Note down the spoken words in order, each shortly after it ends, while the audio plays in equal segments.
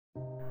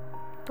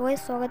तो भाई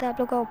स्वागत है आप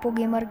लोग का ओप्पो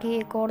गेमर की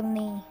एक और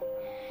नई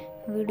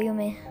वीडियो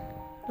में।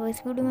 तो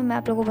इस वीडियो में मैं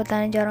आप लोगों को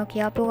बताने जा रहा हूँ कि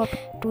आप लोग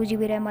 2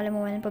 GB रैम वाले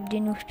मोबाइल में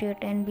PUBG न्यू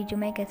स्टेट एंड बीजो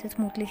में कैसे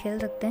स्मूथली खेल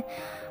सकते हैं।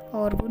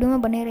 और वीडियो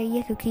में बने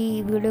रहिए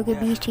क्योंकि वीडियो के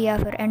बीच या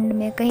फिर एंड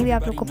में कहीं भी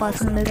आप लोग को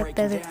पासवर्ड मिल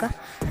सकता है इसका।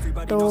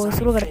 तो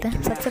शुरू करते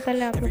हैं। सबसे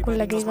पहले आप लोग को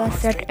लगेगा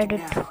सेट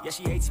एडिट।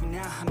 इस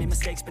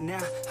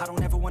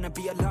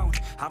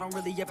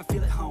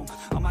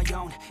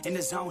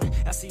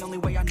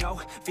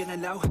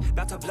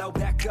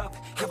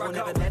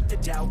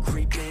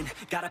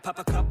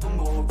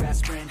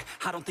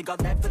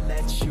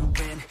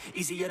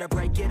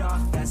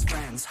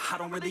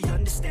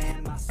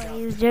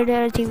जेड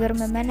अचीवर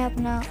में मैंने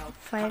अपना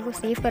फाइल को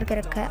सेव करके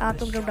रखा है। आप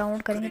लोग जब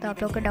डाउनलोड करेंगे तो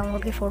आप लोग के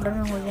डाउनलोड के फोल्डर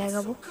में हो जाएगा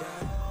वो।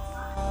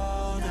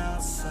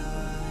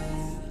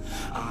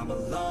 I'm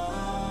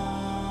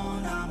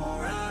alone, I'm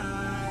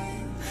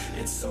alright.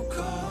 It's so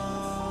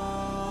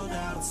cold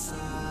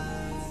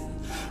outside.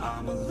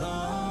 I'm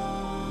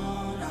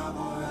alone, I'm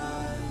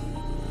alright.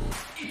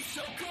 It's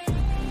so cold.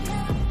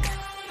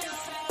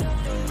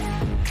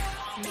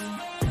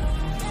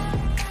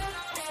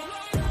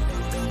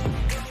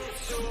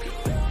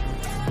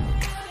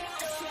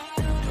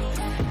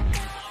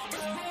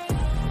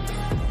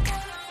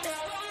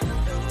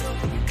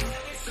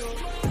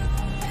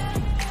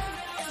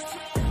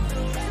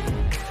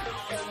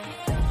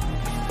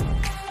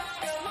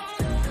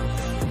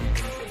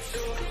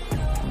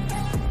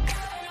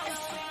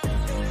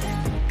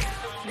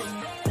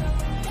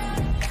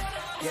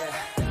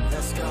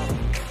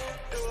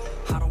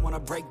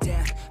 Break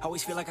down,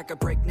 always feel like I could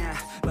break now,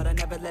 but I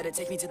never let it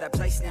take me to that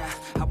place now.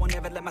 I won't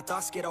ever let my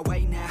thoughts get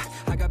away now.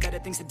 I got better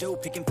things to do,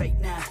 picking fate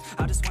now. I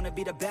just wanna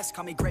be the best,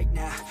 call me great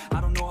now. I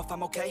don't know if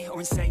I'm okay or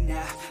insane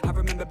now. I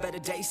remember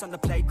better days on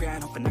the playground,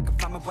 hoping I can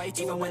find my way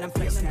even when I'm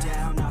feeling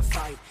down. I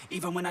fight,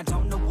 even when I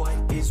don't know what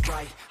is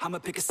right. I'ma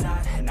pick a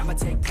side, and I'ma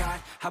take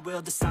pride. I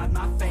will decide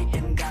my fate,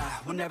 and I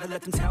will never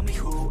let them tell me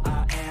who I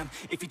am.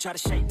 If you try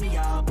to shape me,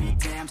 I'll be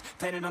damned.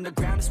 Planet on the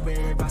ground is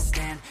where I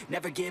stand.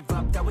 Never give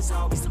up, that was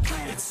always the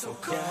plan. It's so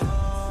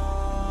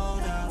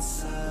cold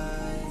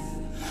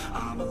outside.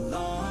 I'm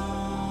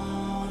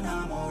alone,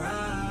 I'm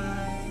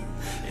alright.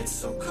 It's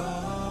so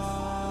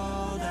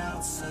cold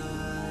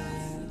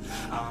outside.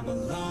 I'm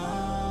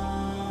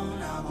alone,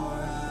 I'm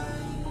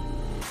alright.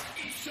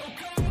 It's so cold.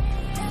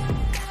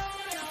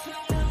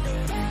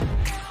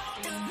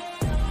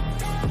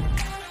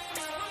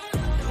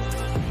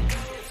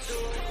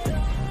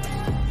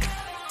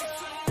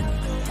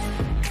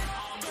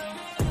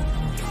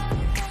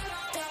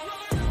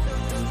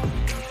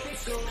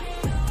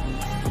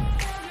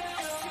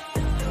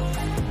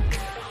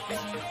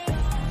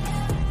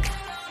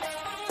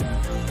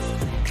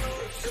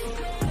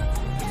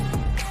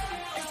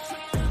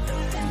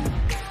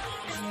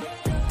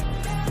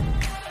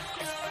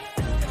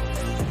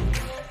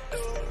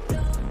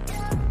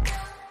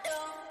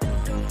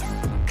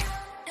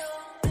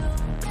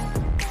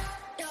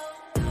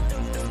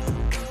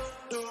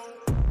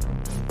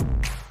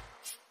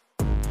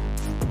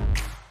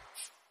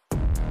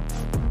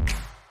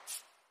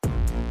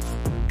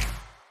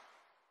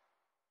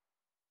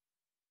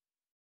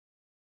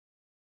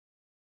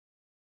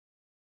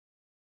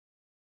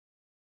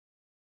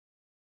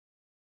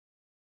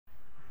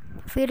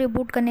 फिर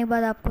reboot करने के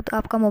बाद आपको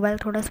आपका mobile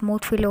थोड़ा smooth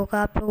feel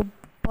होगा। आप लोग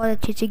बहुत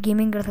अच्छी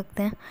गेमिंग कर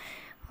सकते हैं।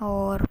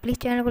 और प्लीज़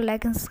चैनल को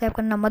लाइक एंड सब्सक्राइब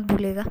करना मत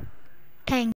भूलिएगा। थैंक